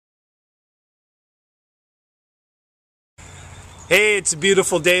Hey, it's a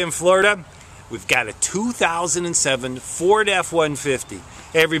beautiful day in Florida. We've got a 2007 Ford F-150.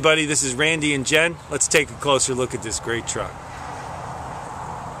 Hey everybody, this is Randy and Jen. Let's take a closer look at this great truck.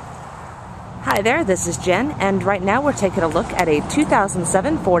 Hi there, this is Jen, and right now we're taking a look at a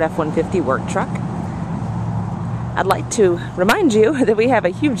 2007 Ford F-150 work truck. I'd like to remind you that we have a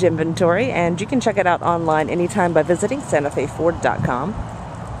huge inventory, and you can check it out online anytime by visiting SantaFeFord.com.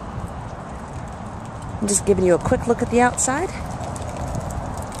 I'm just giving you a quick look at the outside.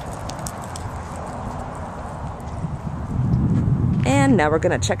 And now we're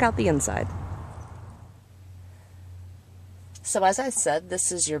going to check out the inside. So as I said,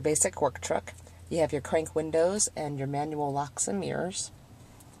 this is your basic work truck. You have your crank windows and your manual locks and mirrors.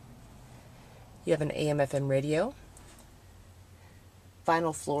 You have an AM/FM radio,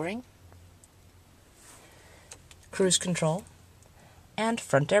 vinyl flooring, cruise control, and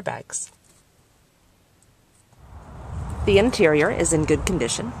front airbags. The interior is in good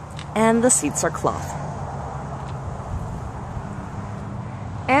condition, and the seats are cloth.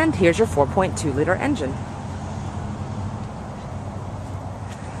 And here's your 4.2-liter engine.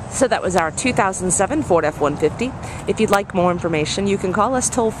 So that was our 2007 Ford F-150. If you'd like more information, you can call us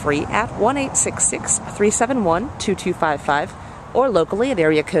toll-free at 1-866-371-2255 or locally at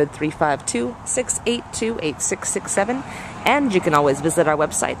area code 352-682-8667. And you can always visit our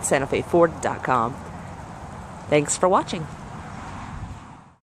website, SantaFeFord.com. Thanks for watching.